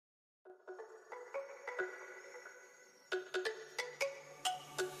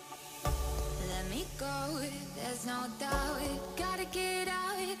go, there's no doubt. Gotta get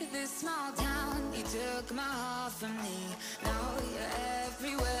out of this small town. You took my heart from me, now you're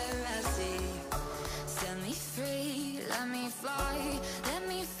everywhere I see. Set me free, let me fly, let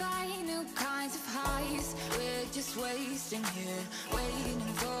me find new kinds of highs. We're just wasting here, waiting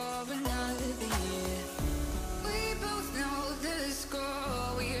for another year. We both know the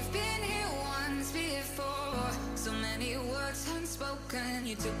score, we've been here once before. So many words unspoken,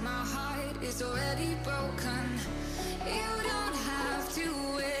 you took my heart, it's already broken. You don't have to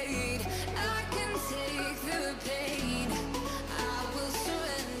wait, I can take the pain. I will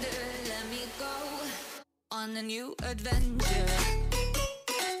surrender, let me go on a new adventure.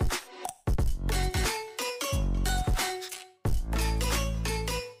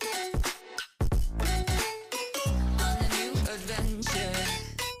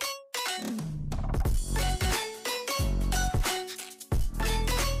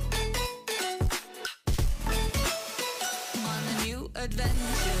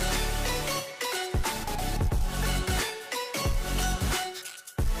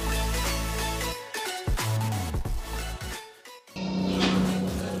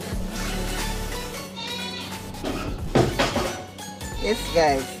 Yes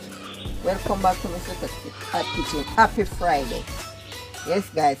guys, welcome back to my kitchen. Happy Friday. Yes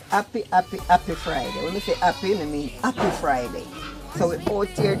guys, happy Friday. When I say happy, I mean happy Friday. So we're out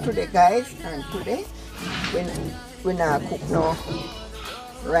here today guys, and today we now cook no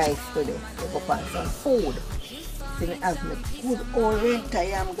rice today. We go find some food. So we have my good old Renta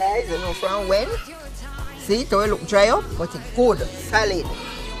yam guys, you know from when? See it will look dry up, but it's good, solid.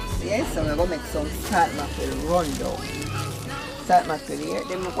 Yes, so we're gonna make some salt mackerel rundown. Salt mackerel here.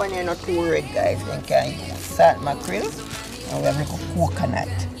 Then one here not too red guys. Then can use salt mackerel. And we have like a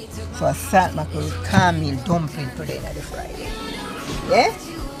coconut. So a salt mackerel cornmeal dumpling today in the Friday. Yeah?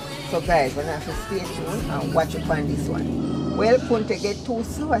 So guys, we're gonna have to stay tuned and watch up on this one. Well, couldn't get two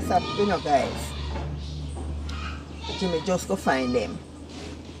sour sap, you know guys. Jimmy just go find them.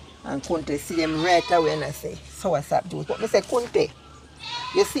 And couldn't see them right away and I say sour sap juice. But I say couldn't.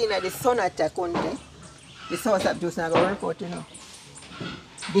 You see now the sun attack couldn't. The sour sap juice not gonna work out, you know.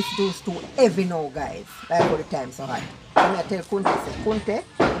 This juice too heavy now, guys. Like all the time so hot. When I tell Kunte, say Kunte,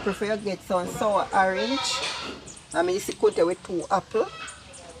 I prefer get some sour orange. I mean, you see Kunte with 2 apples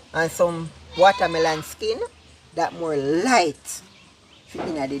and some watermelon skin. That more light for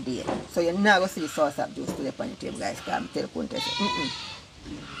in the day. So you're not gonna see the sour sap juice to the pan table, guys. Because I tell Kunte, say,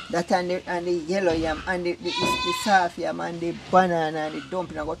 that and the yellow yam and the soft yam and the banana and the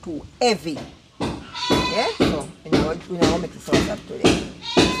dumpling are too heavy. Yeah, so we now make the sauce up today.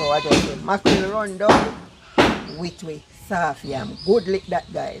 So I just do mackerel rundown with soft yam. Good lick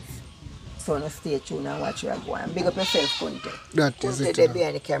that guys. So now stay tuned and watch where I go. And big up yourself, Kunte. That is it. Kunte, they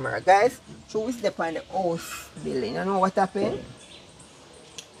behind the camera. Guys, so we step on the house building. You know what happened?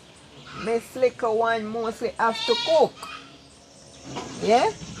 This little one mostly have to cook.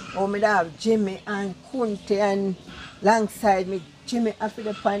 Yeah? Or me have Jimmy and Kunte and alongside me. Jimmy after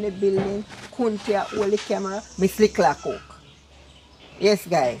the pan the building, Kunte hold the camera, Miss Lickla cook. Yes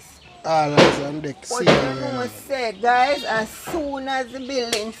guys. All hands on deck. What you know say guys, as soon as the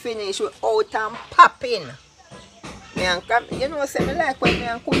building finish, we out and popping. You know say me like when me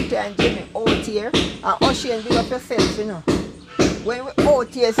and Kunte and Jimmy out here and Ocean big up yourself, you know. When we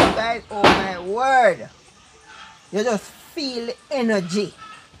out here so guys, oh my word. You just feel the energy.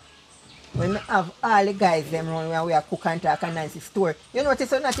 When we have all the guys them around when we are cook and talk and nice story. You notice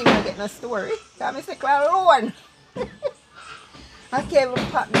so nothing gonna get no story. Because I say Claron. I can't even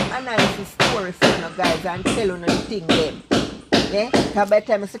pop me a nice story for you guys and tell you the thing them. Yeah? Because by the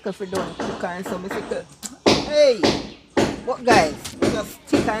time I say if you don't cook and so I say, hey, but guys, just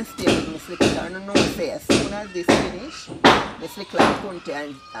stick and stay with Miss Lickla. I don't know what to say. As soon as this finish, Miss Lickla,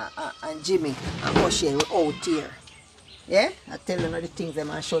 Kunte and Jimmy and Ocean we out here. Yeah, I tell you the things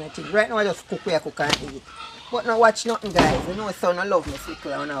them and show you the things. Right now I just cook where I cook and eat. But now watch nothing guys. You know so I love Miss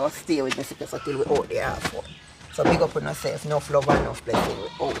Lickla and I will stay with Miss Lickla until we out there for. So big up on yourself, enough love and enough blessing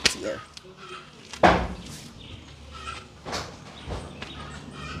we out here.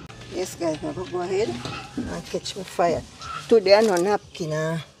 Yes guys, now go ahead and catch my fire. Today I no napkin.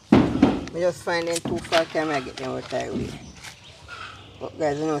 I just find them too far camera I get them out of way. But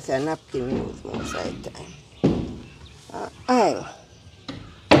guys, you know say a napkin we use most of the time. Aisle.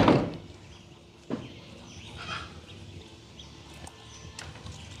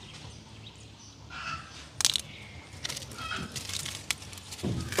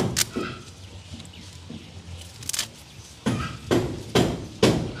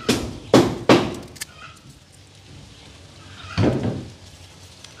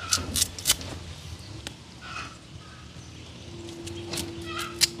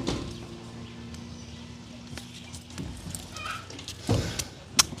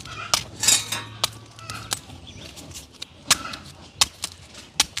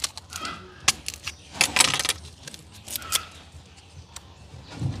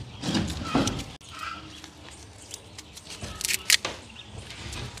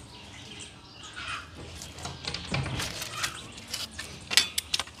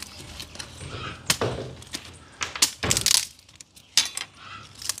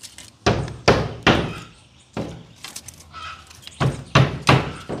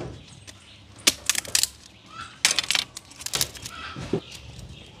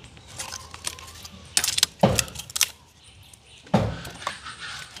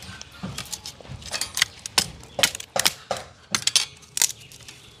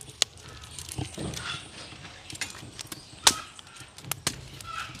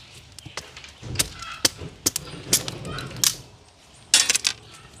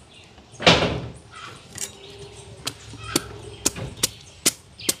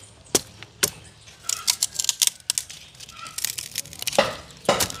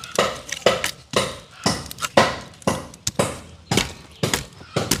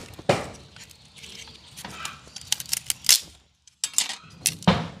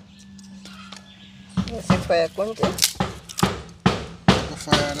 You see fire country? The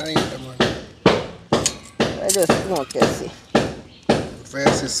fire underneath them, man. I just smoke, you see. Fire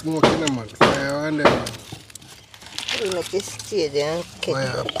is smoking them, man. Fire on them, man. We make it stay there and kick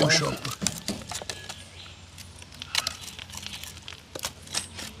Fire up. push up.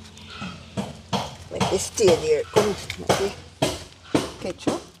 Make it stay there. Come, see?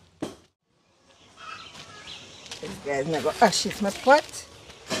 Ketchup. This guy's not going to ashes my pot.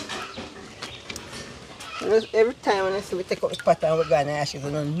 Every time when I see we take out the pot and we're going to ashes,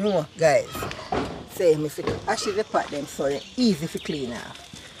 I don't know, guys. Say, if you ashes the pot, them so they're easy to clean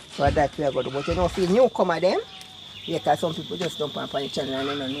off. So that we are going to do. But you know, if you newcomer them, yeah, because some people just dump on the channel and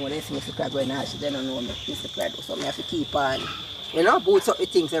they don't know. They see me go in ashes, they don't know me. This is the so I have to keep on. You know, boots up the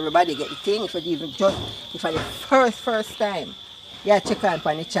things, everybody get the thing. If you even just, if it's the first time, you check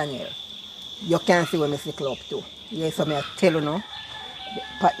on the channel, you can see when I flickle up too. Yeah, so I tell you now, the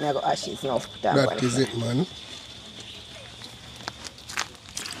pot may go ashes now. That is it, man.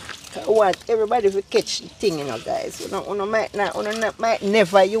 I want everybody to catch the thing, you know, guys. You might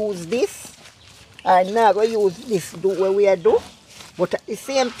never use this. Or not going to use this do what we are do. But at the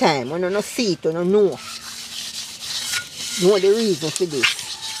same time, when you don't see it, you don't know the reason for this.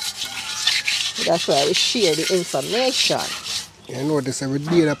 So that's why we share the information. You notice every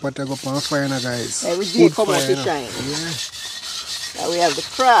day that pot go up on fire, now, guys. Every day come out to shine. Yeah. Now we have the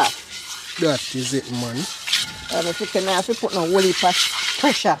craft. That is it, man. And if you can have to put no whole heap of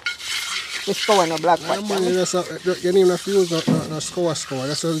pressure, we score no black pot. Man, you don't even have to use no score.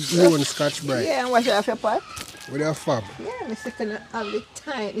 That's a new one Scotch Brite. Yeah, and wash off your pot. With your fab. Yeah, we can have the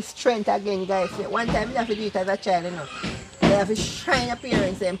time, the strength again, guys. One time you have to do it as a child, you know. You have to shine your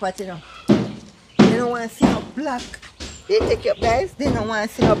parents in pot, you know. They don't want to see no black. They take you up, guys. They don't want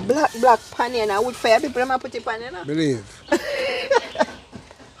to see no black pan and wood fire. People don't put it pan, you know. Believe.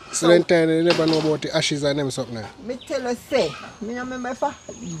 So then time they never know about the ashes and them something. Me tell you, say, me don't remember if I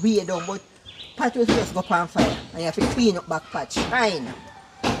weird down, but pot was just go on fire. And you have to clean up back pot, shine.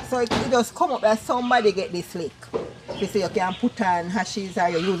 So it just come up that somebody get this leak. You say you can put on ashes or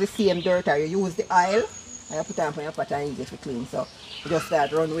you use the same dirt or you use the oil and you put on for your pot and easy to clean. So you just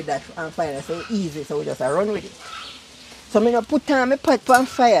start run with that on fire. So easy, so we just run with it. So I don't put on my pot on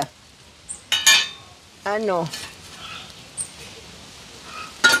fire. I know.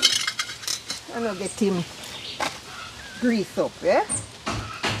 I know get him grease up, yeah?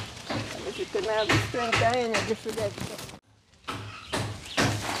 And if you can have the strength and energy for that.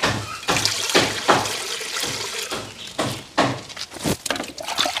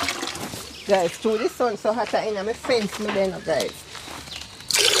 Guys, through the sun so hot in my fence me then, guys.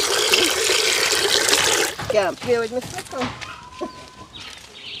 Can't play with me slipper.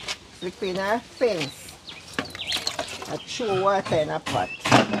 Slip in our fence. I throw water in a pot.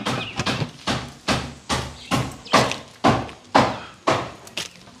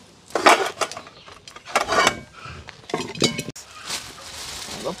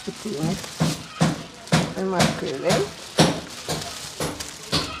 I'm going to put in the mackerel then.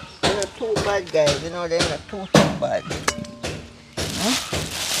 They're not too bad, guys. You know, they're not too bad. Huh?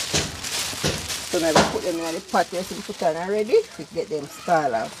 So now we put them in the pot. We put on already to get them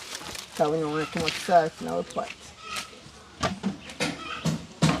scald off. Because we don't want too much salt in our pot.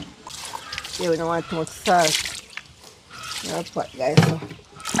 Yeah, we don't want too much salt in our pot, guys. So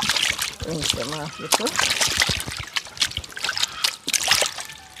rinse them off a little.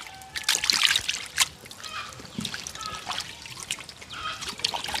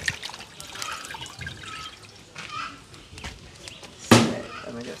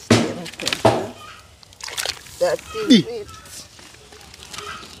 That is it.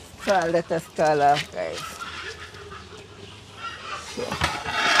 So let us call off, guys. So.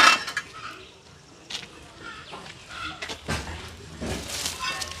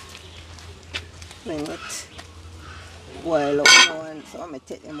 Bring it. Boil up now, and so I'm going to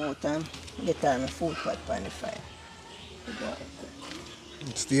take them out and get on the food pot on the fire.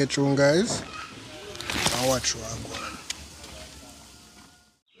 Stay tuned, guys. And watch what I'm going.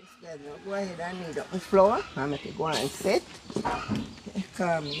 Go ahead and knead up the flour and make it go and set.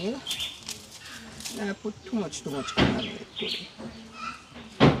 Cornmeal. Now put too much cornmeal to it.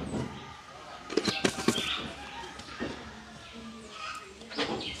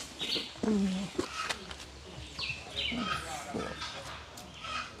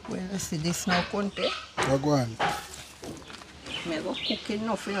 Well, let's see this now, Conte. Go on. I go cook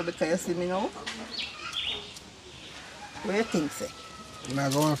enough, you know, because you see me now. What do you think, say? Now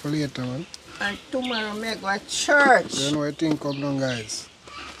go on for later, man. And tomorrow I go to church. You know what I think come down, guys.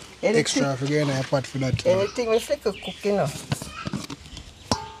 Anything, extra for getting a pot for that. Anything we say cook, you know.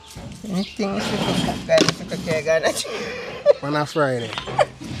 Anything is guys, On a Friday.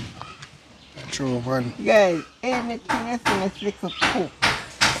 True, man. guys, anything is little cook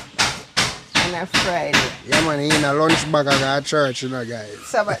on a Friday. Yeah, man, in a lunch bag I got church, you know, guys.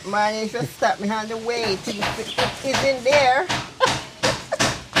 Sabbath morning, if you stop me on the way till the cook is in there.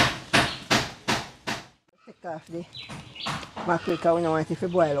 Take off the mackerel because we don't want it to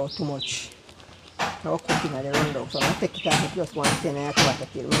boil out too much. Now we're cooking at the rundown, so I'm going to take it off with just 110 and a quarter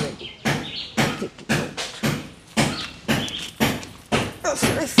till we're ready. Take it out.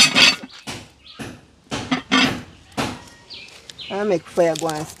 I'll make fire go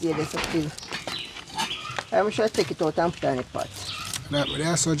and stay there till. I'm sure I take it out and put it in the pot. That what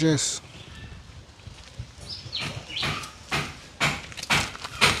I suggest.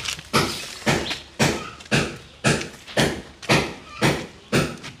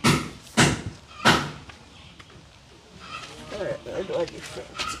 Alright, I'll do a different.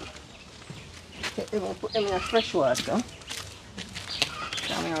 Put them in a fresh water.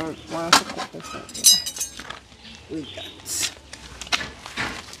 I want to cook this with that.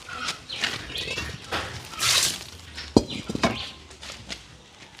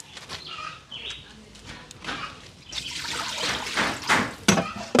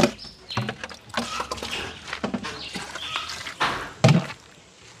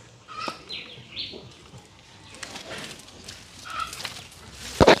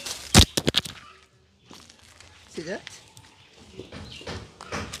 See that?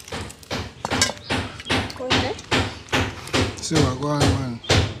 Go in there. See what going on.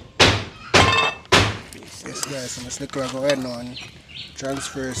 Yes guys, so I'm just going to go ahead now and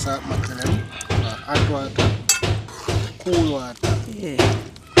transfer salt mackerel, hot water, cool water. Yeah.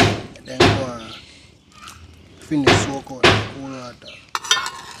 And then go and finish soak out the cool water.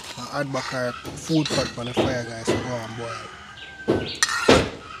 And add back our food pot on the fire guys, so go and boil.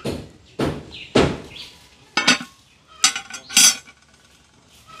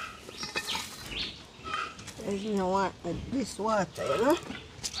 You know what? This water, you know?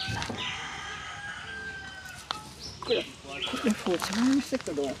 Cook the food. So I'm sick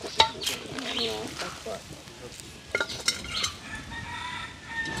of doing cook the food. No, that's what.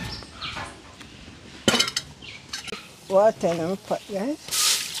 Water in the pot, guys.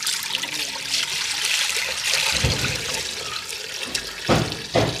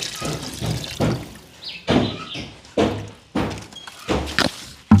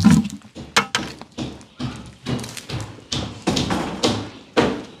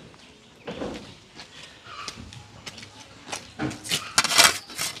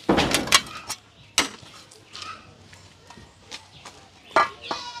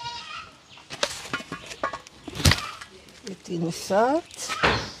 In the salt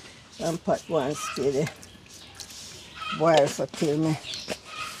and pot one stay there. Boil for till me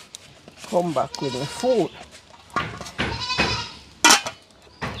come back with the food.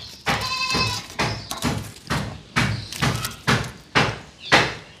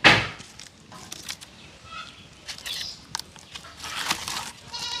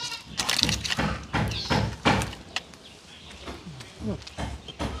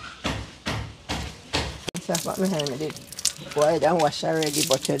 That's what my hand did. Go ahead and wash already,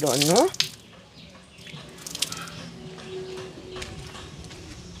 but you don't know.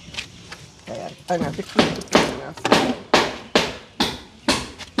 And I have to keep it enough.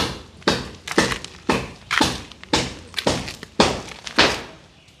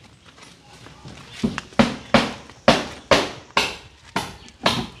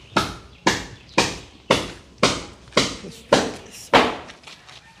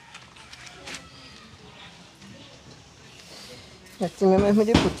 Let's remember me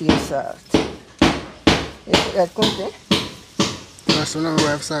to put in salt. You put that come there? So now we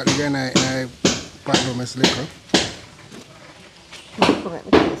have salt again in a pot of my liquor. Come at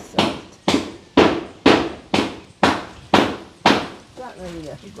me put salt. That really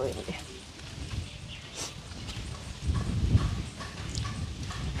have to go in there.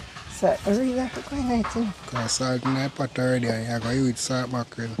 Salt really have to go in there too. Because salt in the pot already and you're going to use salt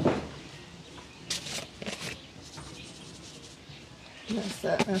mackerel.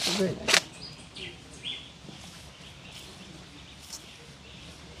 That's good.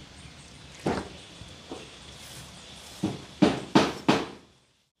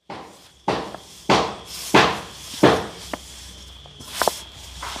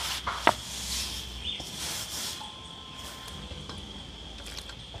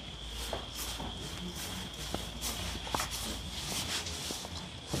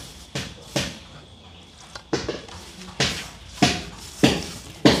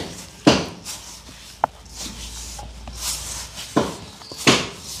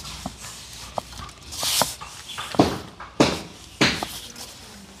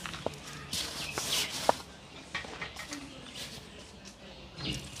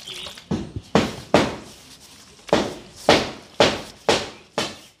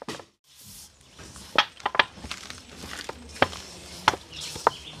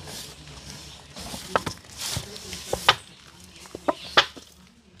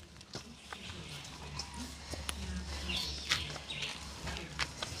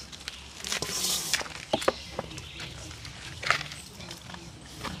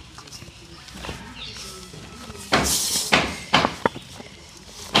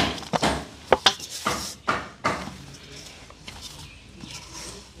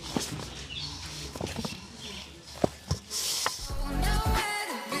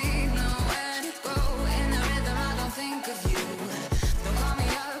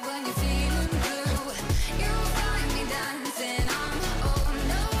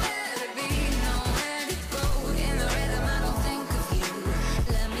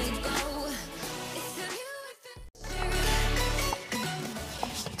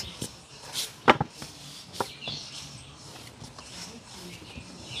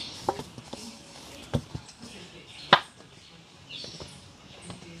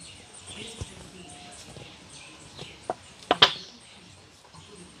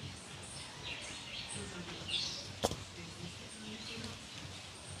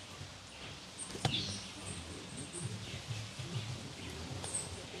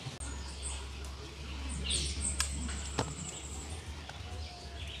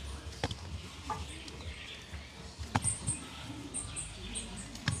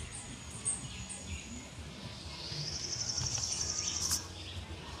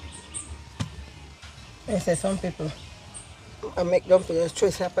 I say some people I make dumplings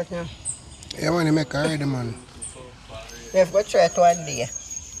choice happen now. Yeah, man, you make already, man. They've got to try it one day.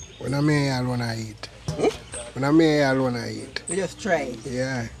 When I'm here, I want to eat. When I'm here, I want to eat. We just try it.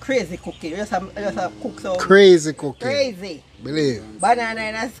 Yeah. Crazy cooking. Just have cook some. Crazy cooking. Crazy. Believe. Banana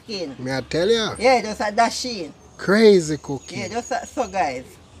in a skin. May I tell you? Yeah, just a dash in. Crazy cooking. Yeah, just so guys.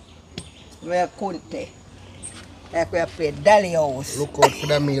 We are kunte. Like we have played Dolly House. Look out for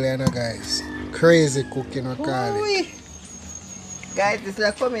the meal, you know, guys. Crazy cooking, I call it. Ooh. Guys, this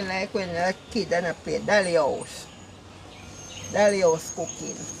is coming like when you're a kid and I play Dolly House. Dolly House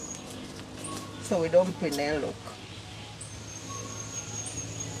cooking. So we don't put there, look.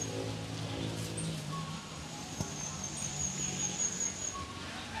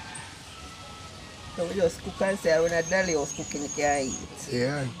 So we just cook and say when a Dolly House cooking you can eat.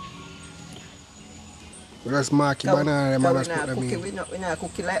 Yeah. We just mark your banana and just put them in. We not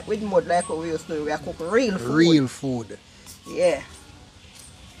cooking like with mud like what we used to do. We are cooking real food. Real food. Yeah.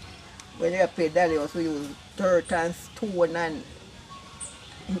 When you play Dolly House, we use dirt and stone and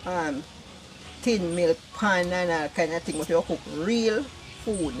tin milk pan and all kind of thing. But you cook real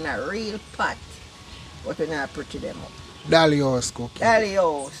food in a real pot. But we not pretty them up. Dolly House cooking. Dolly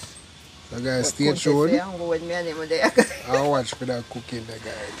House. So guys, stay tuned. I'll watch for that cooking there,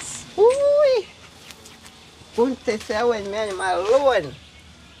 guys. Ooh. Kunte say when me and him alone.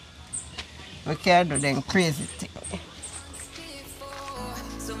 We can't do them crazy things.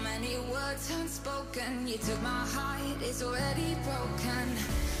 So many words unspoken. You took my heart, it's already broken.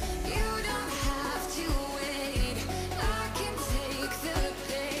 You don't have to wait. I can take the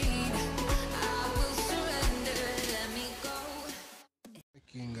pain. I will surrender. Let me go.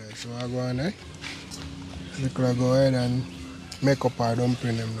 Okay, guys, so I go on, eh? We could go ahead and make up our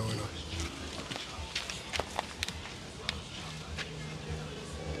dumpling them now.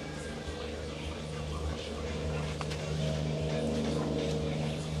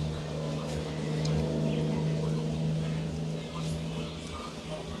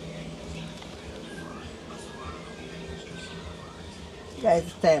 Guys,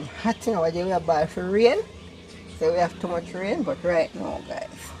 it's time hot now. We are bad for rain. So we have too much rain, but right now, guys.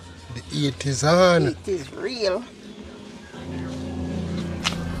 The heat is on. It is real.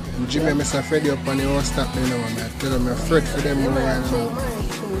 Jimmy, Mr. Freddy up on the whole stop me now. I tell them I'm afraid for them now right now.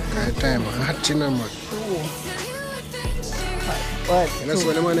 That time I'm hot in them. And that's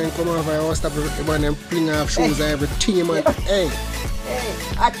why the man then come over and stop the man and fling off shoes and everything, man. Hey.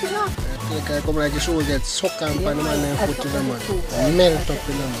 Hey, hot enough. I come like the shoes get sucked on the man and put in the man. Melt up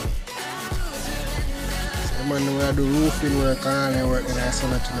in the man. So the man will do roofing work and all the work and I saw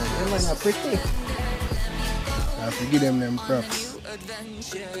nothing on The man are pretty. I have to give them props.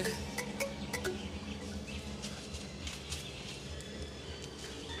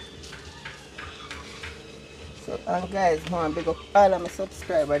 So, and guys, I want to big up all of my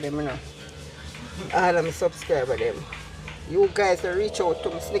subscribers, them, you know. All of my subscribers, them. You guys will reach out to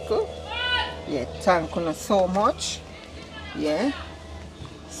me, Slickle. Yeah, thank you so much. Yeah.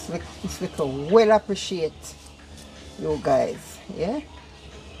 Slickle well appreciate you guys. Yeah.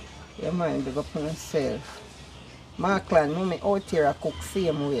 Yeah, man, big up on yourself. Mackerel, know me out here I cook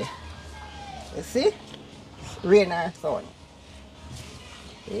same way. You see? Rain or sun.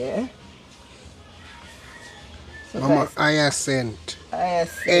 Yeah. So Mama, guys, Hyacinth.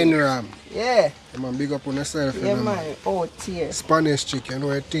 Hyacinth. Enram. Yeah. Man, big up on yourself. Yeah, man, out here. Spanish chicken, you know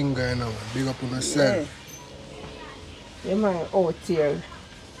what thing going on. Big up on yourself. Yeah, man, out here.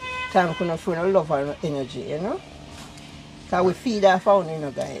 Thank you for the love and energy, you know? Because we feed our fauna, you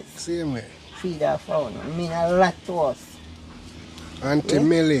know, guys. Same way. Feed our fauna. It means a lot to us. Auntie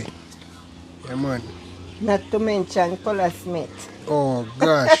Millie. Yeah, man. Not to mention Color Smith. Oh,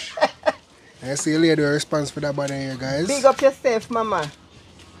 gosh. I see a lady response for that body here, guys. Big up yourself, mama.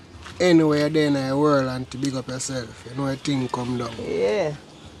 Anywhere there in the world, Auntie, big up yourself. You know a thing come down. Yeah.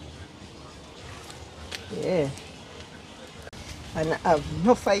 Yeah. And I have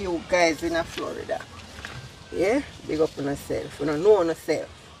enough of you guys in Florida. Yeah? Big up on yourself. You don't know yourself.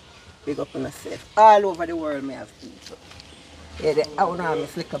 Big up on yourself. All over the world, may have people. Yeah, they own me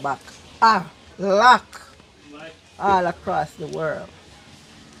flicker back. Lock. All across the world.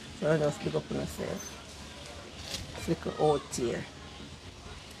 So just big up on yourself. Flicker out here.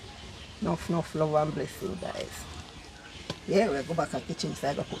 Enough love and blessing, guys. Yeah, we'll go back to the kitchen so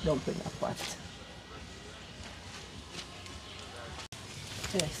I go put dumpling in the pot.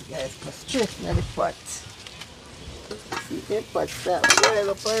 Yes, guys, go straight in the pot. See the pot start boil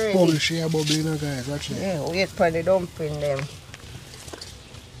up already. Bubble share bubble, you know, guys. Watch it. Yeah, wait for the dumpling them.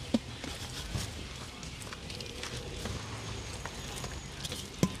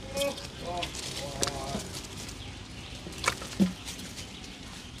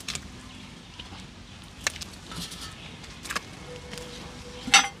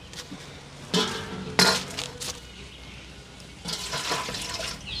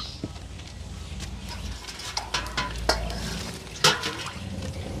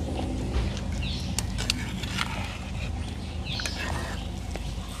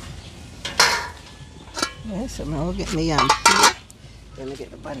 Yeah, so I'm going to get my yam peel. Let me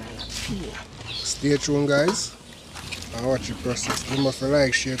get the banana peel. Stay tuned, guys, and watch the process. Remember to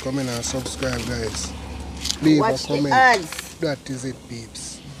like, share, comment, and subscribe, guys. Leave Watch a comment. the ads. That is it,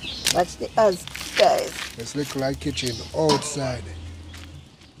 peeps. Watch the ads, guys. Let's look like kitchen outside.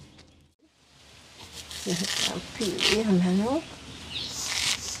 I'm peel the yam now.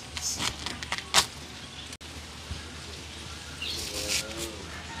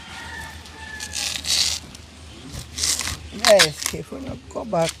 Guys, if we not go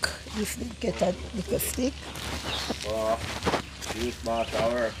back, this will get a little stick. Oh, this master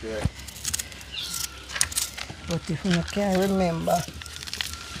work here. But if you can't remember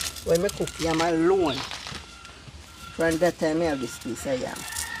when I cook yam alone, from that time I have this piece of yam.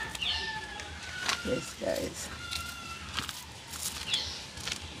 Yes, guys.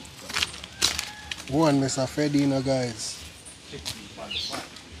 One Mr. Fedina, guys.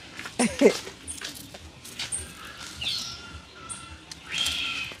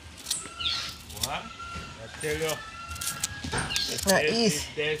 What? I tell you.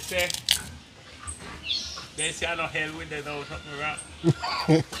 They say I no hell with them or something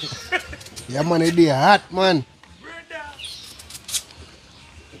wrong. Yeah, man, they hot, man. Renta.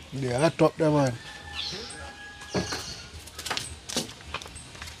 They hot up there, man.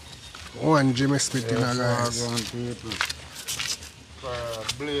 One Jimmy spit in a guys.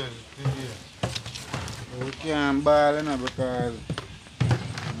 We can't ball because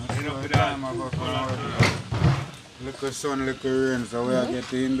little sun, little rain, so we are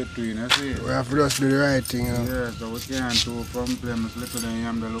getting in between, you see? We have to just do the right thing, you know. Yeah, so we can't do complain, it's little than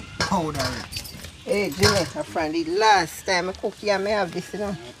yam, they look powdery. Hey, Jimmy, my friend, the last time I cook yam, I have this, you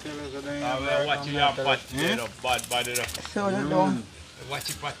know. I'm watching your pot today, bad body. So I don't, Watch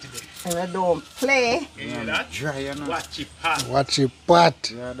your pot today. and I don't play. You hear that? Dry, you know? Watch your pot. Watch your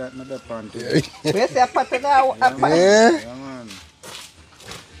pot. Yeah, that not the panty. Where's the pot of that? Yeah. Yeah, man.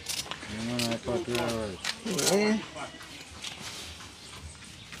 Yeah, man, I thought you were right. Yeah.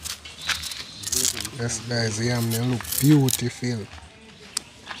 Yes, guys, the yam, they look beautiful.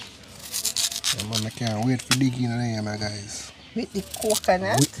 Yeah, man, I can't wait for digging in the yam, guys. With the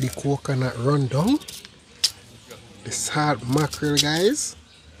coconut. With the coconut rundown. The salt mackerel, guys.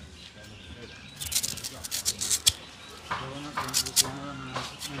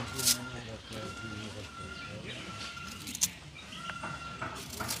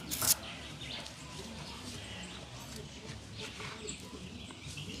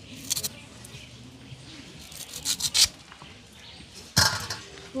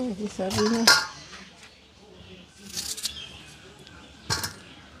 Oh, this is really.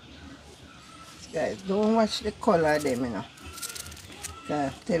 Guys, don't watch the color of them, you know.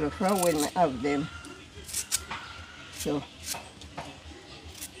 I tell you from when I have them. So,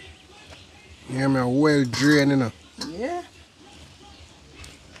 Yeah, man, well drained, you know. yeah.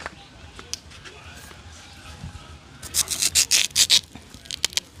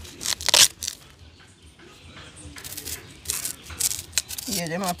 Yeah,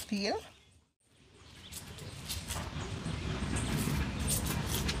 them up peel.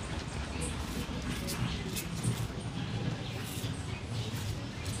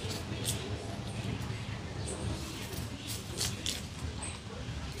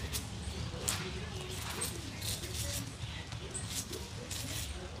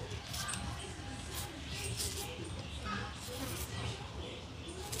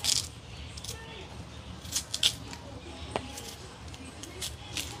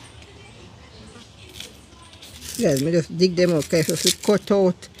 Guys, me just dig them out, okay? So if we cut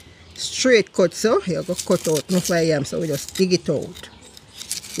out straight cut, so you go cut out enough of yam, so we just dig it out.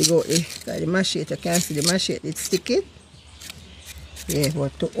 Dig out the machete, you can see the machete, it stick it. Yeah,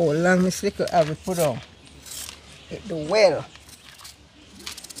 but to how long this little have it put on. It do well.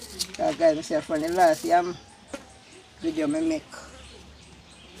 So guys, I say from the last yam video I make.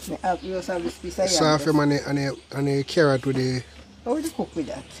 I just have this piece of yam. Soft yam and the carrot with the How would you cook with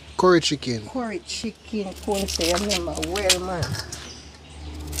that? curry chicken. Curry chicken, corn say, I remember well, man.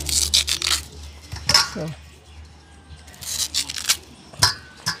 So,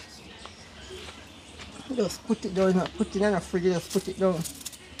 just put it down, not put it in the fridge, just put it down.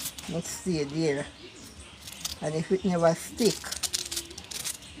 Let's stay there. And if it never stick,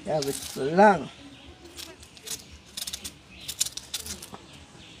 you have it for long.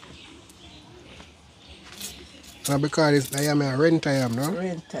 Now because it's the yam and Renta yam, no?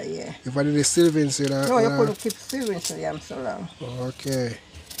 Renta, yeah. If I did the Sylvan, so that... No, you couldn't keep stirring so yam so long. Okay,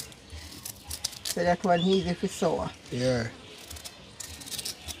 So that one easy for sour. yeah.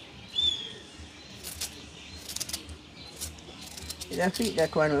 You have to eat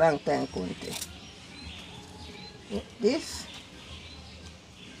that one long time, couldn't you? This.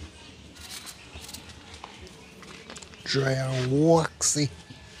 Dry and waxy.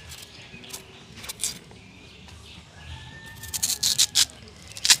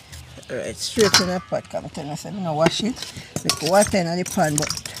 Right, straight in the pot. Come tell me, I'm gonna wash it. Like water in the pan, but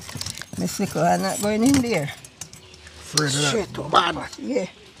my sickle are not going in there. Afraid of Straight that up. bad. Yeah.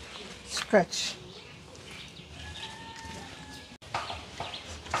 Scratch.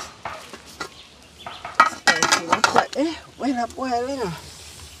 Spicy the pot, when I boil, you know.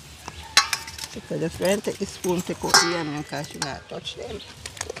 So just try and take the spoon, take out the onion because she not touch them.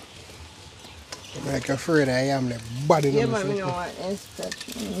 I'm like afraid I am the body. Yeah, man, I know what else touch.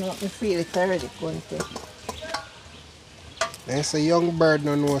 I feel it already, couldn't it? There's a young bird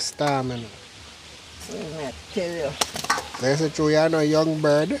no know storm. You know. I tell you. There's a true you know young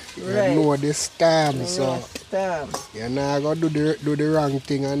bird. You Right. know the storm, I so know storm. you're not gonna do the wrong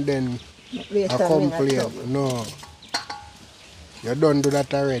thing and then Later, I I'm in a complain. trouble. No. You done do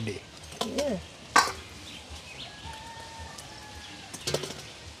that already. Yeah.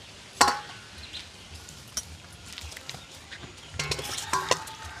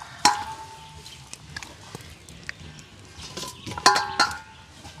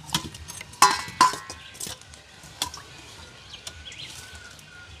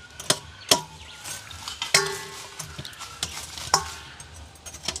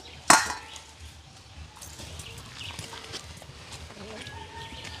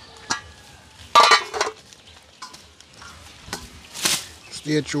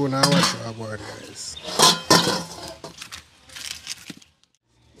 Stay tuned and watch our board, guys.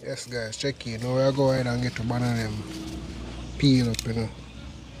 Yes, guys, check in. Now we go ahead and get the banana them peel up, you know.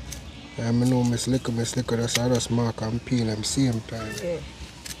 And I know Miss Liquor, that's how I just mark and peel them same time. Yeah.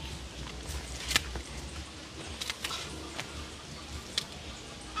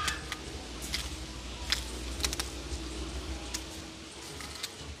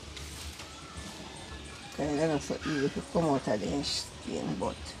 It's not so easy to come out of the skin,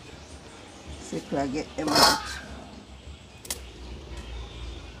 but sickle get them out.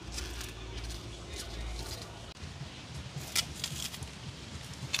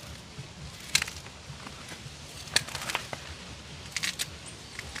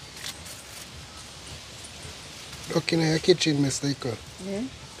 Look in your kitchen, Miss Liquor. Yeah.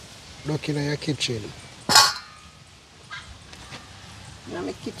 Look in your kitchen. In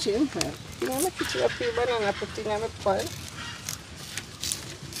my kitchen, I peel banana, put in my pan.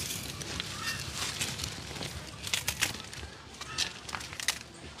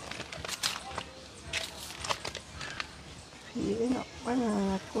 Peeling up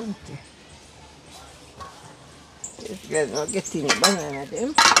banana, country. This girl's not getting banana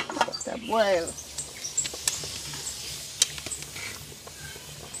them, but a boil.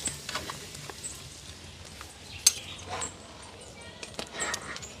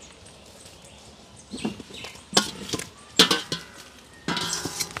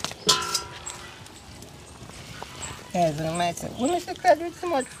 Guys, I might say, we must look with so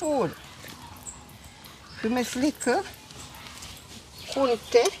much food. We must liquor,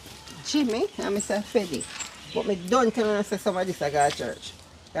 Kunte, Jimmy, and Mr. Freddy. But me don't tell me say some of this I go to church.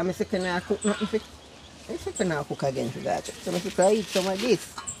 And I say, can I cook nothing for I say, can I cook again for that church? So I say, can I eat some of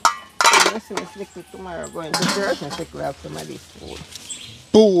this? And I say, Miss Liquor tomorrow going to church, and I say, can I have some of this food?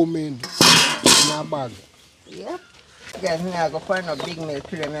 Booming in a bag. Yeah. Guys, now I go find a big milk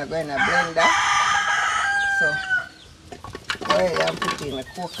cream, I'm going to blender. So, right, I'm putting my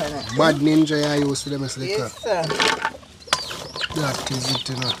coconut. Bad ninja I use for them, Miss Liquor. Yes, sir. That is it,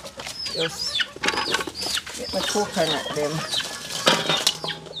 you know. Just get my coconut them.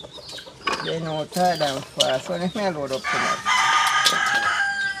 They know tired and fast. So if I load up tonight.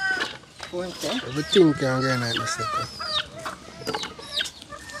 Won't they? Everything can get like Miss Liquor.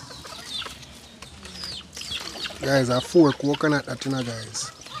 Guys, I 4 coconut that you know,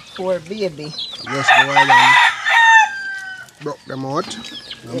 guys. Poor baby. Just go ahead and broke them out.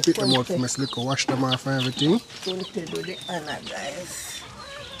 And pick them out for Miss Liquor, wash them off and everything. Going to do the honor, guys.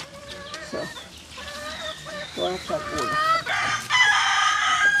 So, one cup full.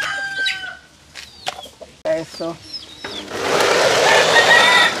 Guys, so.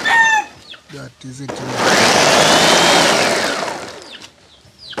 That is it.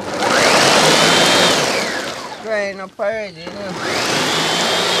 Drying up already, you know.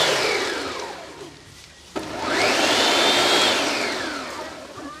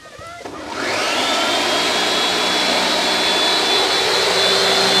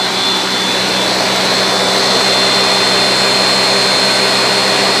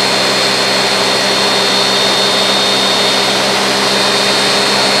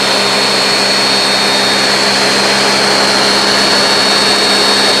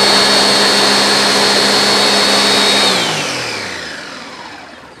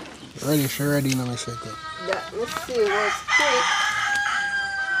 fish ready now, Miss Liquor. That me see was quick.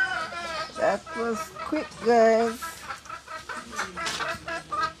 That was quick, guys.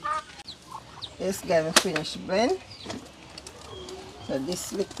 This guy will finish blend. So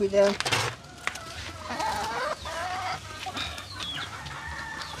this liquid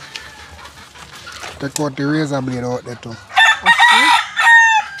Take out the razor blade out there too.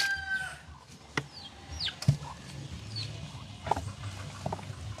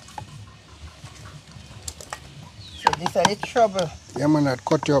 So this is the trouble. Yeah man, that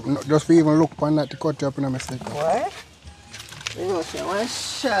cut you up. No, just for even look upon that to cut you up in a mistake. Why? You know, say one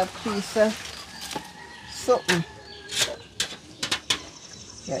sharp piece of something.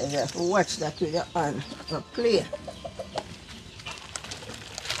 Yeah, you have to watch that with your hand. Not play.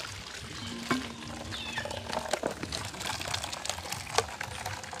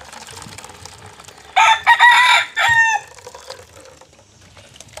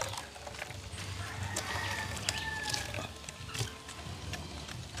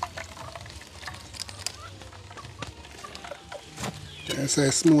 You say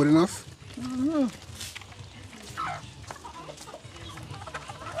it's smooth enough?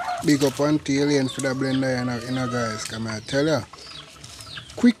 Big up on tail end for the blender, you know guys. Come I tell you.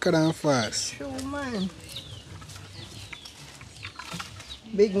 Quicker than fast. True, man.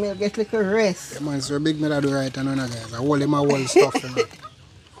 Big Mill get like a rest. Yeah man, so Big Mill I do right and you know guys. I hold him a whole stuff you know.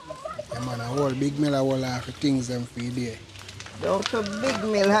 Yeah man, I hold Big Mill I hold half the things them for the day. Don't so Big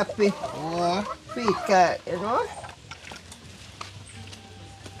Mill happy. Oh, Because, you know.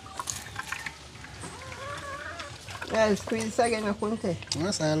 Yeah, squeeze this again, I couldn't tell.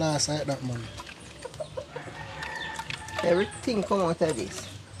 that's the last sight that man. Everything come out of this.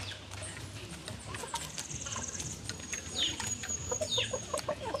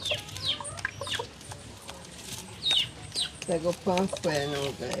 Take up on fire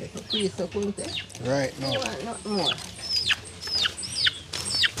now, guys. Please, I couldn't tell. Right now. Not more.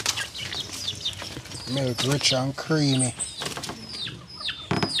 Milk rich and creamy.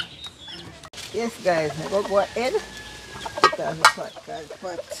 Yes, guys, I go ahead. Because the pot,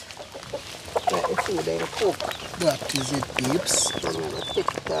 let the food then cook. That is it, peeps. I'm going to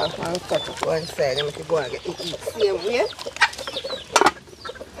take it off and cut it one side. I'm going to go and get it eat same way.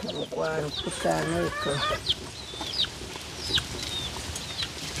 I'm go and put on milk.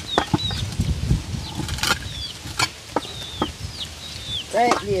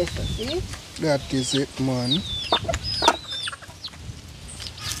 Right there, so see? That is it, man.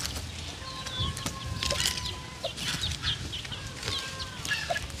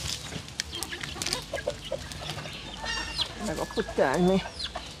 I'm going to put on me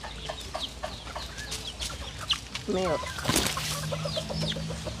milk.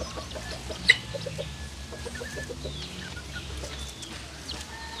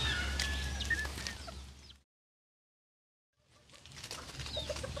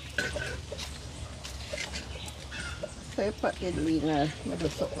 So you put it in there, I do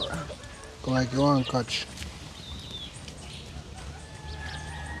something wrong. Go like you want catch.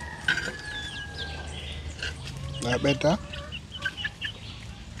 That better?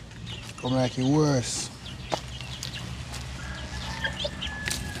 Come like it worse.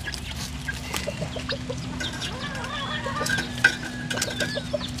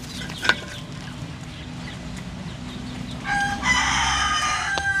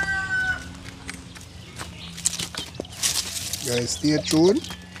 Guys, stay tuned.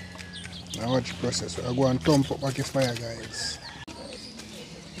 Now watch the process. I go and thump up back the fire, guys.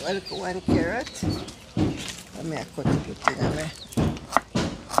 Well, one carrot. I may cut it in there.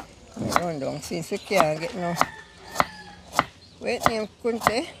 I run down since we can't get no. Wait, name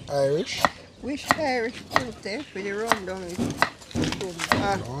Kunte. Irish. Which Irish Kunte for the rundown is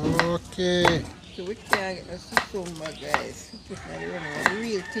Sumba. Okay. So we can't get no Sumba, guys. Put that rundown. The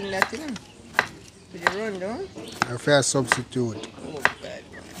real thing that you know. For the rundown. A fair substitute. Oh, God,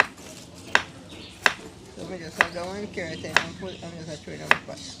 man. So I just have that one carrot and I'm just throwing it on the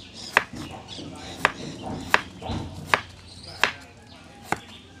pot.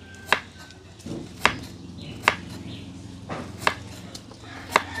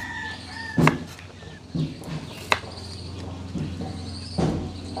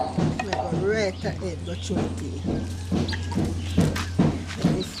 Right at it, go through it.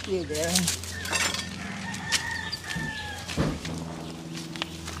 This stay there.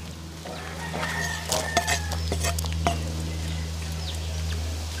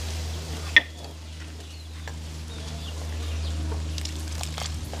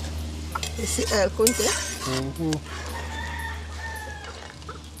 You see oil content?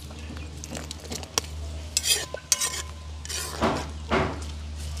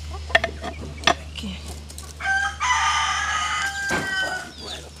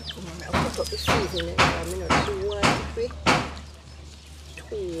 mix up the seasoning. I mean, not too want it to be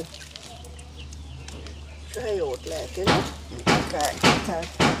too dry out like, you know. Because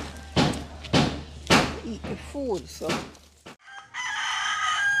it eat the food, so.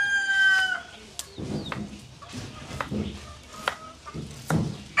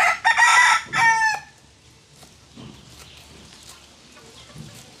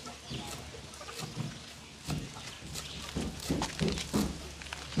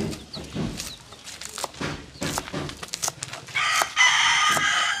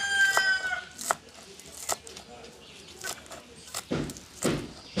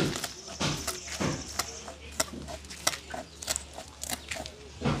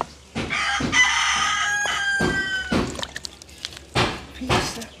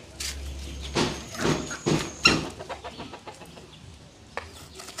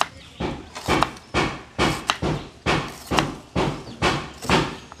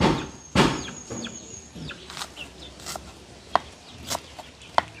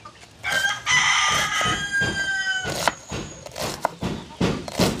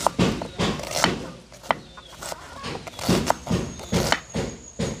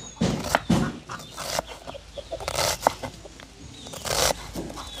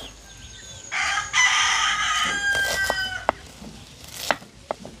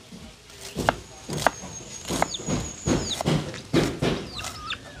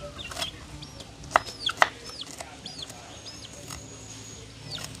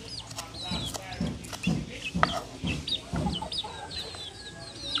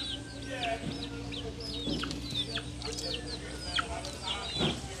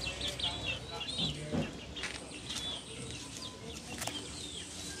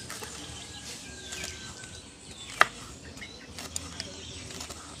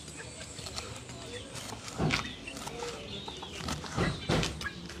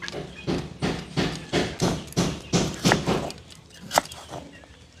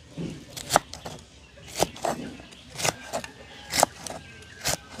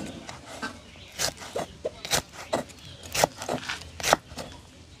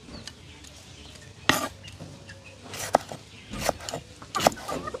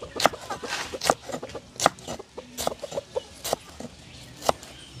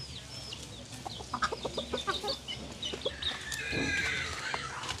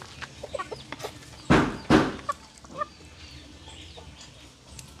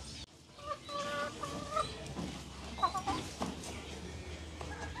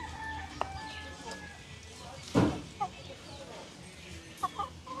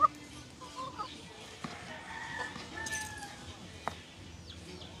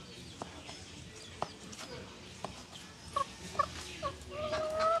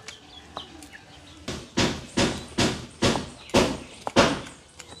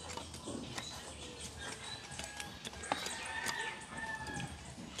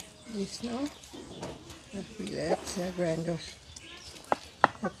 This now, I feel like I grind just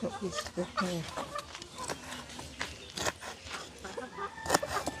cut up this pepper.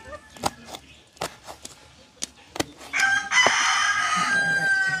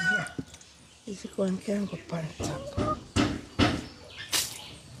 Alright, then here. This one can go on top.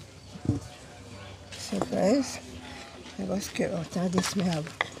 So guys, I go scrape out of this. I have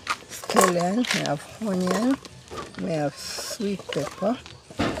scallion, I have onion, I have sweet pepper,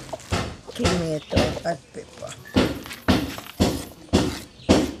 tomato, hot pepper.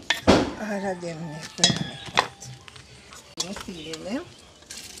 All of them make that. You feel them?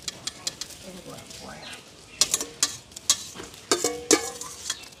 Then go and boil.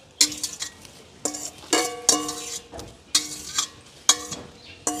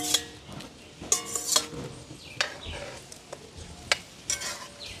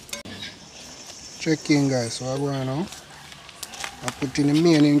 Check in guys, so I'm going now. I put in the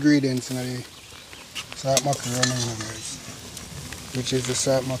main ingredients in the salt mackerel now guys, which is the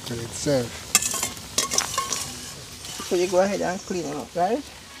salt mackerel itself. So you go ahead and clean them up, guys.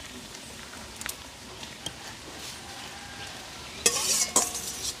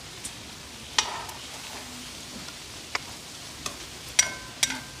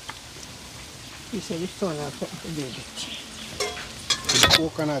 You say you still have something to do with it. The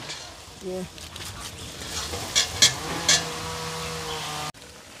coconut. Yeah.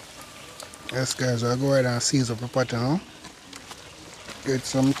 Yes guys, I'll go ahead and season up the pot now. Get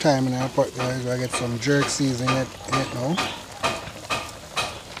some time in the pot guys, I get some jerk seasoning in it now.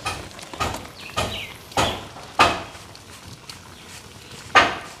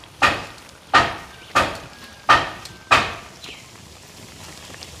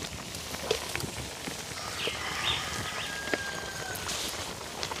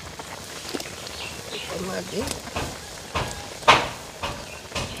 the Maggi.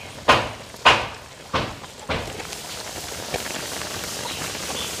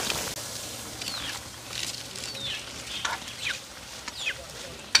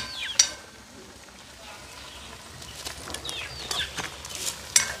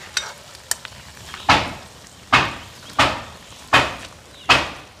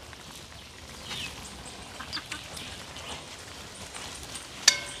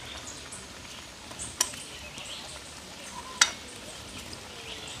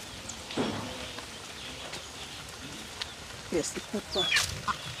 Yes, the pepper.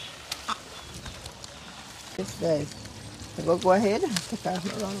 Yes, guys. I go ahead and take off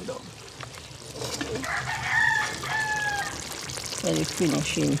my round down. Then you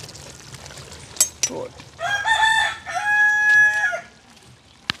finishing. Good.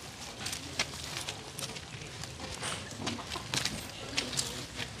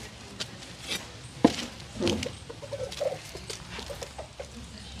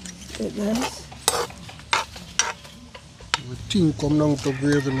 Okay, guys. The thing come down to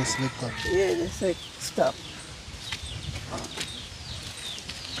gravy, Miss Liquor. Yeah, just like stop.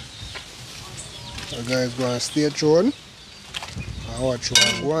 So guys, go and stay tuned. I watch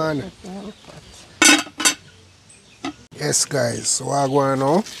what go on. Yes guys, so what I go on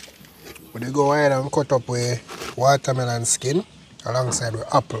now? We go ahead and cut up with watermelon skin alongside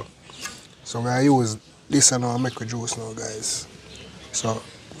with apple. So we are use this and now make a juice now guys. So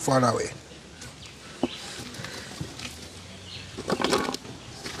follow away.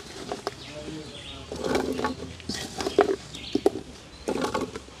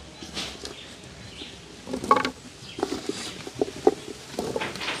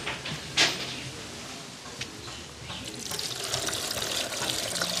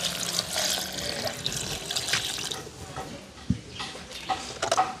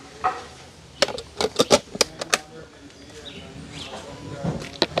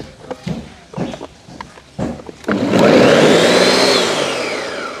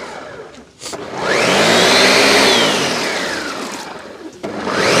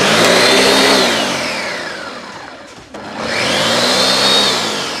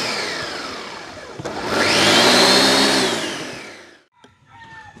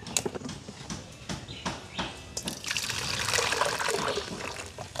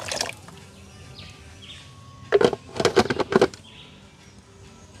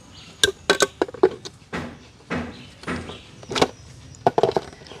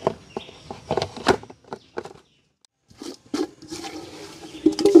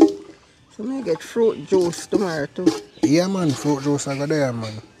 So I get fruit juice tomorrow too. Yeah man, fruit juice I got there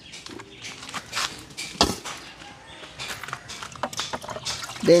man.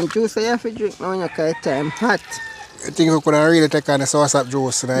 Then juice you have to drink now when you carry time hot. You think you could have really take on the sauce up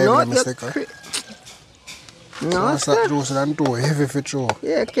juice and No, I mistake? No, Sauce up juice and too heavy for sure.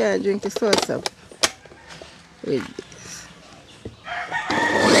 yeah, I can't drink the sauce up. With this.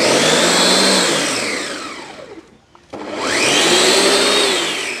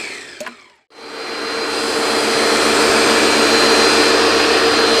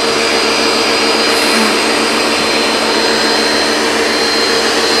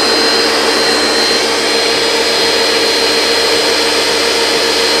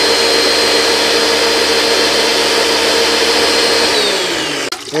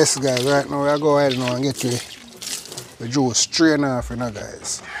 Yes guys, right now we'll go ahead now and get the juice straight off, you know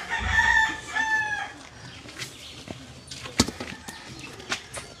guys.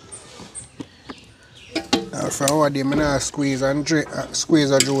 Now for our day, I'm going to squeeze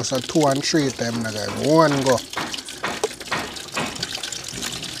the juice at 2 and 3 times, you know guys. One go.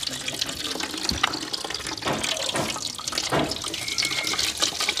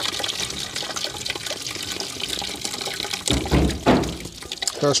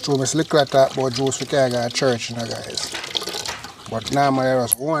 Just true, Miss Liquor talk about juice we can't go to church, you know guys. But normally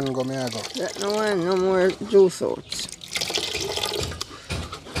there's one go me I go. That no one, no more juice out.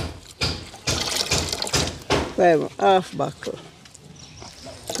 5.5 buckle.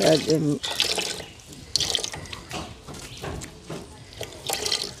 That them.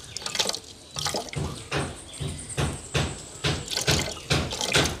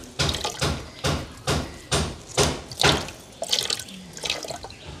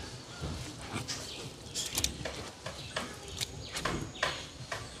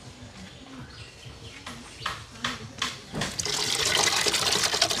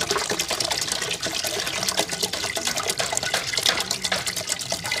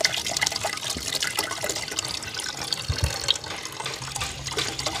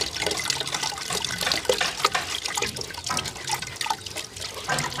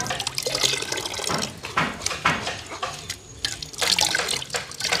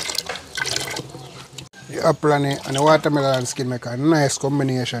 The apple and the watermelon skin make a nice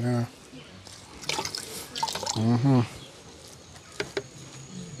combination, you know.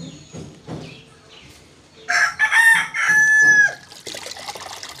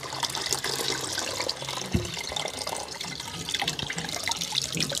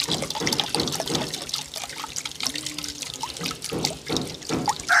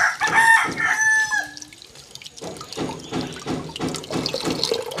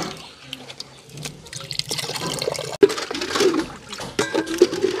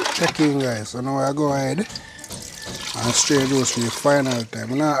 Check in, guys. So now I go ahead and straight roast for the final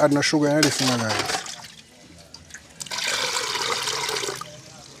time. I'm not add no sugar in this, now, guys.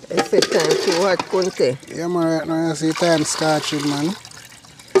 It's a time for what, Kunte? Yeah, man, right now you see time starching, man.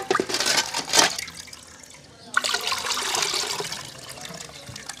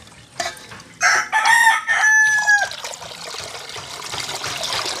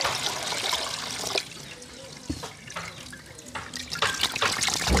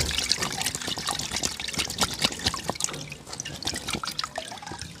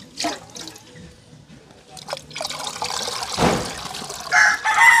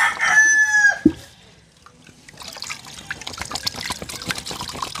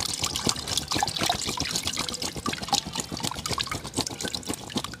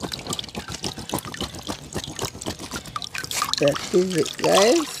 That is it,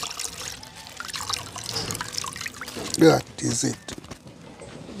 guys. That is it.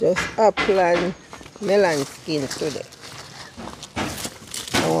 Just apple and melon skin today.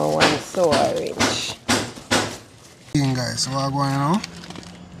 Our one so orange. Guys, so what I'm going now?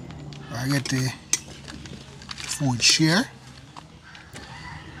 I get the food share.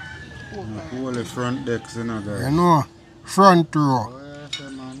 All the front decks, you know, guys. You know, front row. Oh,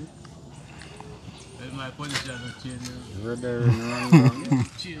 yes, man. My position has changed. Right there, you know.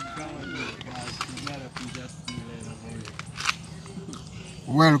 Change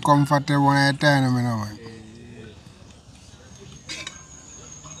Well comfortable at the time, you know, man.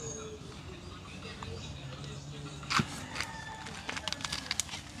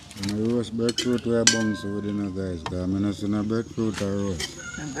 And roast breadfruit we are bounce with, you know, guys. Because I'm not seeing a breadfruit or roast.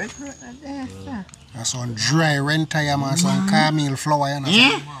 The breadfruit are there, sir. And some dry Renta, yeah, man, some cornmeal flour, you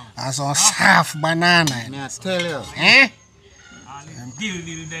know. And some soft banana. I tell you. Eh?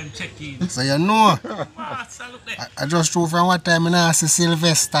 Deal them check-in. So you know, Master, look there. I just threw from what time I see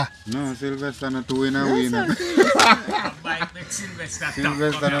Sylvester. No, Sylvester not to win a winner. Bike next Sylvester.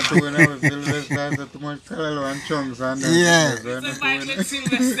 Sylvester not to win a winner. Sylvester has too much color and chunks and Yeah. It's a bike next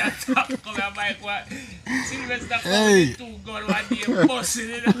Sylvester. Top come a bike what? Sylvester come Hey. with 2 gold one day busting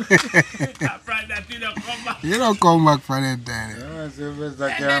it up. That friend that you don't come back. You don't come back for that time. Yeah, man, Sylvester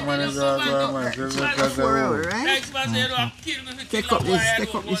can't manage to go, man. Sylvester say, Four, oh. right? Next man say you don't kill me. Take up this,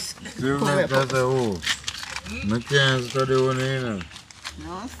 take up this. Sylvester say, oh. I can't study one, you know.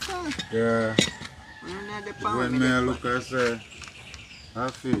 No, sir. Yeah. We're not the power. When me look, I say,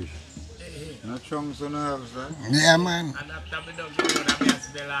 a fish. No chunks on the have, sir. Yeah, man. And after me don't give you that mess,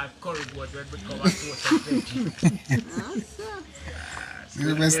 they'll have curry board when we come and toast and veggie. No, sir.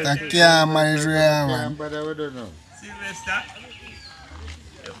 Sylvester can't manage real, Can't man. bother with it now. Sylvester,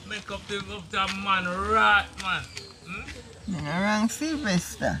 you make up the man right, man. You're wrong,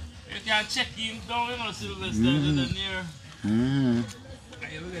 Sylvester. You can check him down, you know, Sylvester, to the near. Mm-hmm.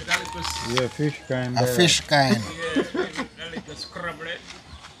 And you get a little, Yeah, fish kind. A fish kind. yeah, a little scrub, right?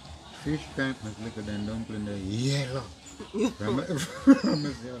 Fish kind. Look at them dumpling there. Yellow. I'm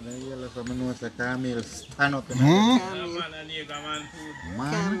saying yellow, so I know it's a Cornmeal stand up in there. Yeah, man, and you got man food.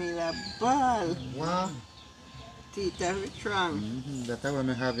 Man. Camilla ball. Wow. Teeth are strong. That's how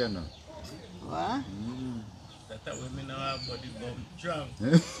I have you now. What? That's how we know our body bum drunk.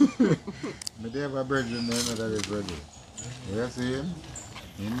 But they have a bread in there, that is ready. You see him?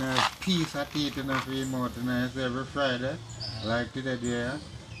 He has piece of teeth in his mouth every Friday. Like today, there,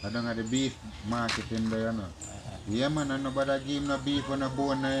 I don't have the beef market in there, you know. Yeah, man, and nobody give him no beef on a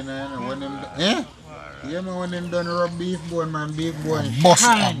bone, you know. When him, eh? Yeah, man, when him done rub beef bone, man, beef bone. Boss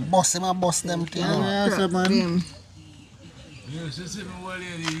him and boss them thing. Yeah, so, man. You used to see me one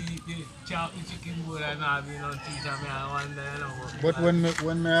lady eat the chop the chicken bowl and all me no teeth and me I wonder, you know. But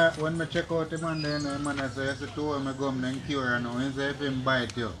when me check out him and then man I say, you to him, I gum and cure, you know, he say if him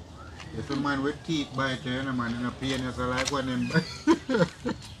bite you. If a man with teeth bite you, you know, man, in a pain, you say like when him bite.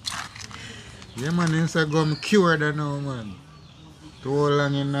 Yeah, man, he say gum cured, you know, man. Too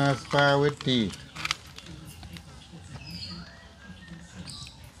long in a spar with teeth.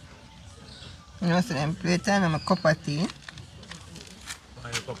 You know, so them plate and I'm a cup of tea.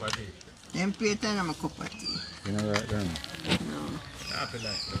 And a cup of tea. Them plate and my cup of tea. You know like them? No. I feel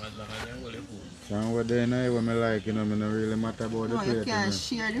like them as long as they hold the food. So what they know what me like, you know, me not really matter about the No, plate. you can't know.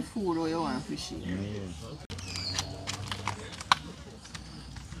 share the food or you want to share.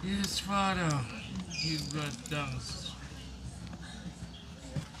 Yes, Father. Give God thanks.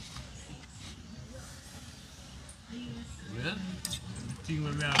 Well, the thing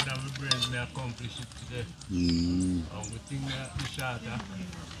when I have done my brain, I accomplish it today. And the thing that the shorter,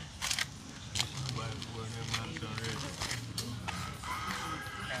 this is why for them man so ready.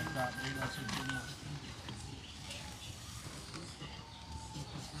 Can't talk to you, that's what you know.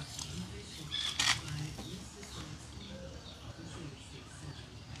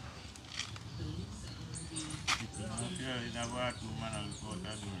 Yeah, in a bathroom, man, I'll go out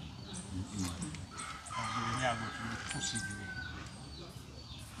that door. And then I go to the pussy door.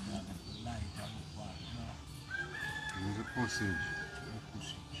 Light and the fire, no. It's a postage.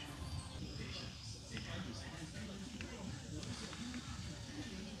 Pussy.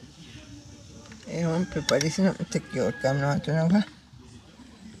 You want pepper, this is not to take you out, come now to know.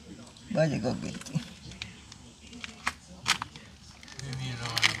 But you go get it. Maybe you don't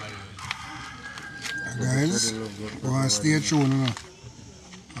want to buy it. Guys, we want to stay tuned, you know.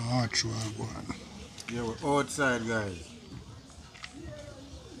 Oh, true, go on. Yeah, we're outside, guys.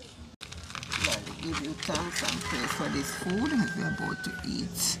 God, give you thanks and praise for this food as we're about to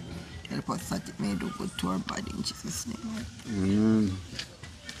eat. Help us that it may do good to our body in Jesus' name.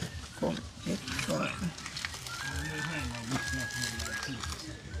 Come, let's go.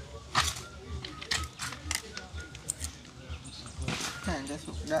 Can just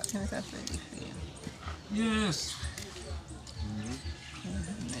look that thing that's ready for you. Yes.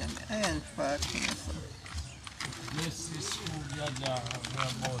 Iron part, This is food that we're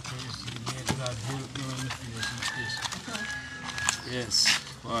about to receive. May God help you in the finish this. Yes.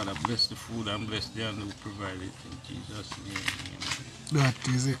 Father, bless the food and bless the hand who provide it in Jesus' name. That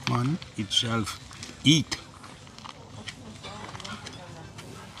is it, man. It shall eat.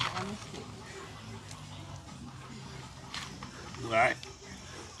 Right.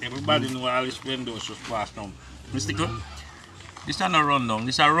 Everybody know all this window is just fast now. Mr. Cook, this is not a run down,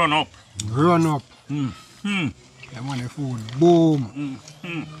 this is a run up. Run up. Mm-hmm. Them on the food. Boom.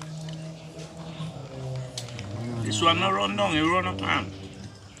 Mm-hmm. This one not run down, it run up, man.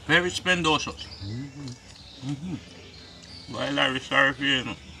 Very spendosos. Well, Larry, sorry for you,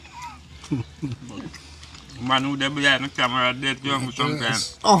 know. Man who they behind the camera dead young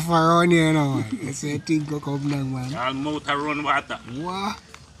sometimes. Off around here now, man. You say thing go come down, man. All mouth a run water. What?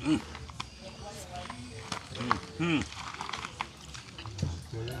 Mm.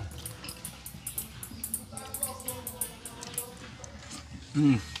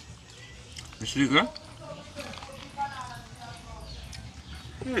 You see, girl?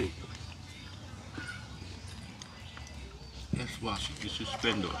 Hey. Let's wash it. This is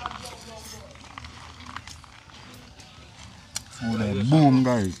spendos. Food boom,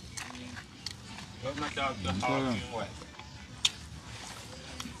 guys.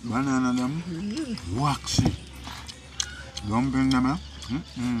 Banana them waxy. Dumpling them,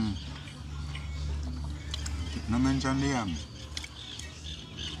 no mention the yams.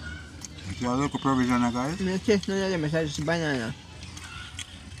 It's a local provision, guys. I'm taste none of them, it's just banana.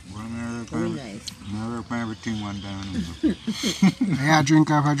 Well, Very nice. I work for everything one time. I drink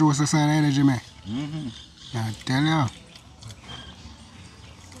half a juice aside energy, man. I tell you.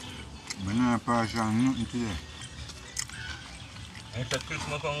 Banana partial, nothing to that. It's a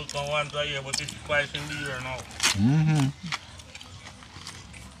Christmas come once a year, but it's twice in the year now.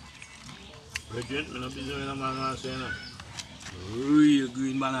 Legit, I'm not busy with a man saying that. Real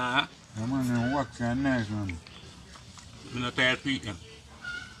green banana. The man them waxy and nice one. I'm not tired of eating.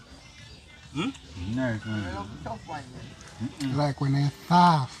 Nice one. Tough one, Like when they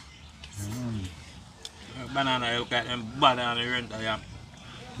soft. Banana, you look at them banana Renta, yeah.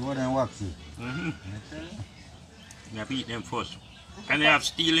 More than waxy. You have to eat them first. And they have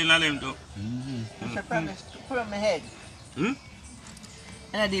steel in them too. I promise to put on my head. And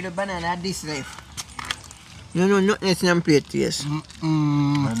I did the banana at this life. You know, nothing else in the plate, yes.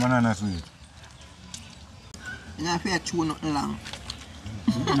 My banana sweet. And I feel chew nothing long.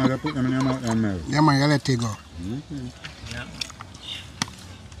 Now they put them in your mouth and melt. Yeah, man, you let it go. Yeah.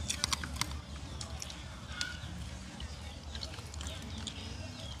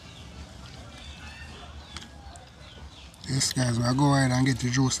 Yes, guys, we'll go ahead and get the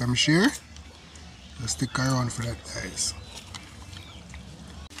juice and share. Just stick around for that, guys.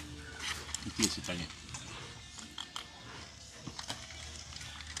 Taste it again.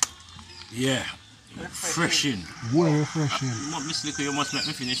 Yeah, Refreshing. Well refreshing. Miss Liquor, you must let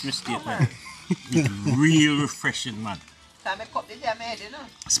me finish my statement. It's real refreshing, man. Can I cup the jam head, you know?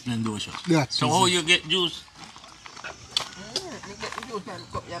 Splendocious. That's So how you get juice? Me get the juice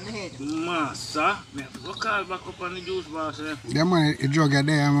and cup jam head. Massa, me have to go call back up on the juice box. Yeah man, the jug are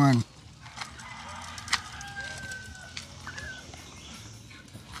there man.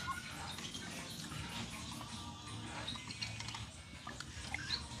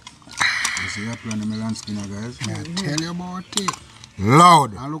 You see you plan the melon skin, guys? I tell you about it.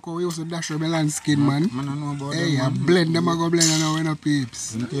 Loud. And look how we used to dash the melon skin man. I don't know about Hey, I them, man. blend them, I go blend them now in a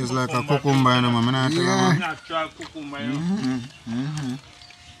peeps. It tastes like a cucumber, you know, man. I tell you, Yeah. man. Natural cucumber, you know.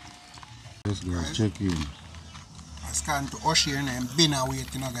 This guys, check in. I scan to Ocean and bin a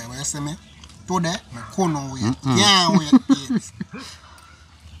wait, you know guys. What you see me? Today, I couldn't wait. Can't wait, peeps.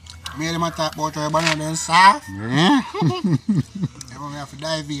 Me and them talk about your banana then soft. Yeah? You have to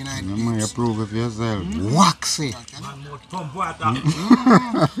dive in and You might peeps. approve it yourself. Waxy. One more pump water.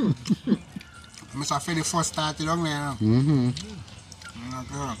 Mr. Freddy first started on there.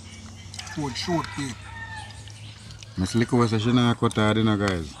 Food shoot, peep. Miss Liquor was a she not cut her, you know,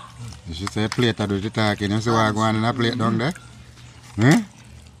 guys. She say plate to do the talking. You see what I go on in a plate down there? Eh?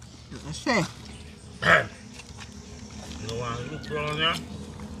 I say. You want to look around here?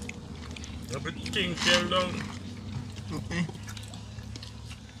 Everything fell down. Okay.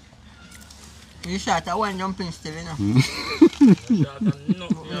 You shot a one jumping still, you know. Shot and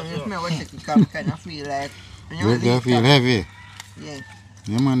nothing If as me well. watch it, you kind of feel like. when you You leave feel that- heavy? Yeah.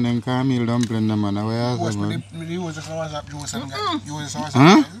 Yeah, man, them Cornmeal dumpling, them, man. Where Post else, me man? the use the flowers up juice and use the sauce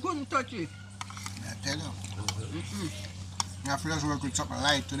Huh? up. Couldn't touch it. I tell you. You have to just work with something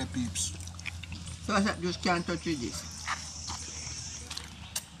light to the peeps. So I just can't touch with this.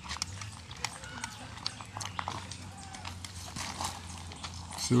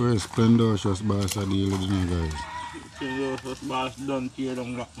 See where Splendocious boss are dealing with, you know, guys. Those boss done tear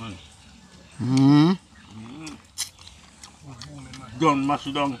them back, man. Hmm? Done, mash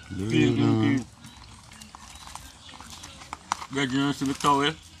it down. Yeah, man. Get you to the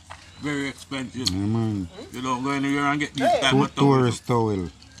towel. Very expensive. Yeah, man. You don't go anywhere and get these type of towels. Tourist towel.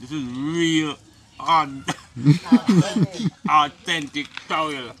 This is real authentic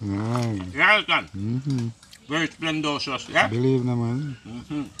towel. Right. You understand? Mm-hmm. Very splendocious, yeah? Believe me, man.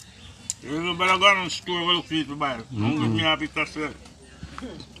 Mm-hmm. You better go and store and look for it to buy. Don't give me a bit of sale.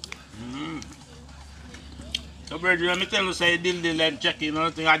 So, brother, let me tell you, say, dill and check in,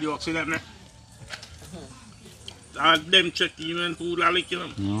 nothing I do accident, man. Them checking and food, I like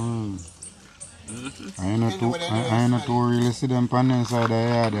them. No. I ain't not too really see them pan inside the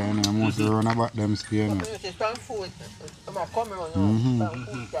yard and I mostly run about them skin. It's some food. I'm a come around Mhm. now. Some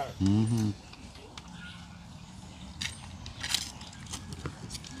food time. Mm-hmm.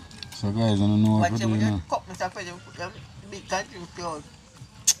 So guys, I don't know what Watch to it do with now. your cup, Mr. Freddy, put them big country clothes.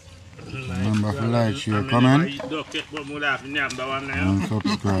 Remember to like, share, comment, and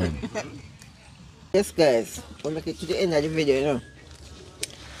subscribe. Yes, guys, we'll make it to the end of the video, you know.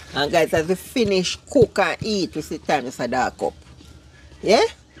 And guys, as we finish cook and eat, we see time is a dark up. Yeah?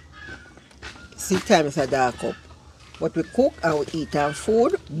 See time is a dark up. But we cook and we eat and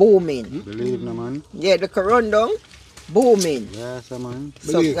food, booming. Believe me, man. Yeah, the run booming. Yes, man.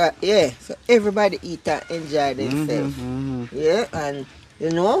 So, yeah, so everybody eat and enjoy themselves. Yeah, and you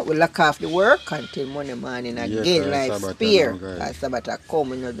know, we lock off the work until Monday morning again, Yes, like Sabbath, spear. I know, guys. Because Sabbath are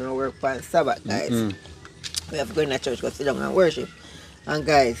coming, we don't work on Sabbath, guys. We have to go in the church, go sit down and worship. And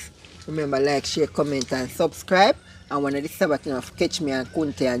guys, remember, like, share, comment, and subscribe. And one of the Sabbath, you know, catch me and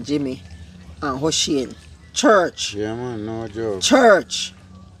Kunte and Jimmy and Hoshin. Church. Yeah, man, no joke. Church.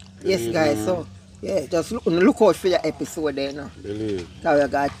 Yes, Believe guys, me, so, yeah, just look out for your episode there, you know. Believe. Now we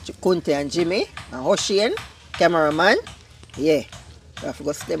got Kunte and Jimmy and Hoshin, cameraman. Yeah. We have to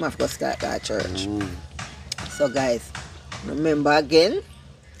go start that church. So guys, remember again,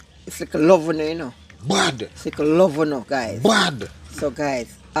 it's like a love, you know. Bad. It's like a love, guys. Bad. So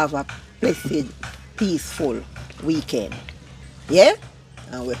guys, have a blessed, peaceful weekend. Yeah?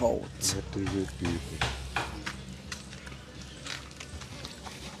 And we're out. What is it, people?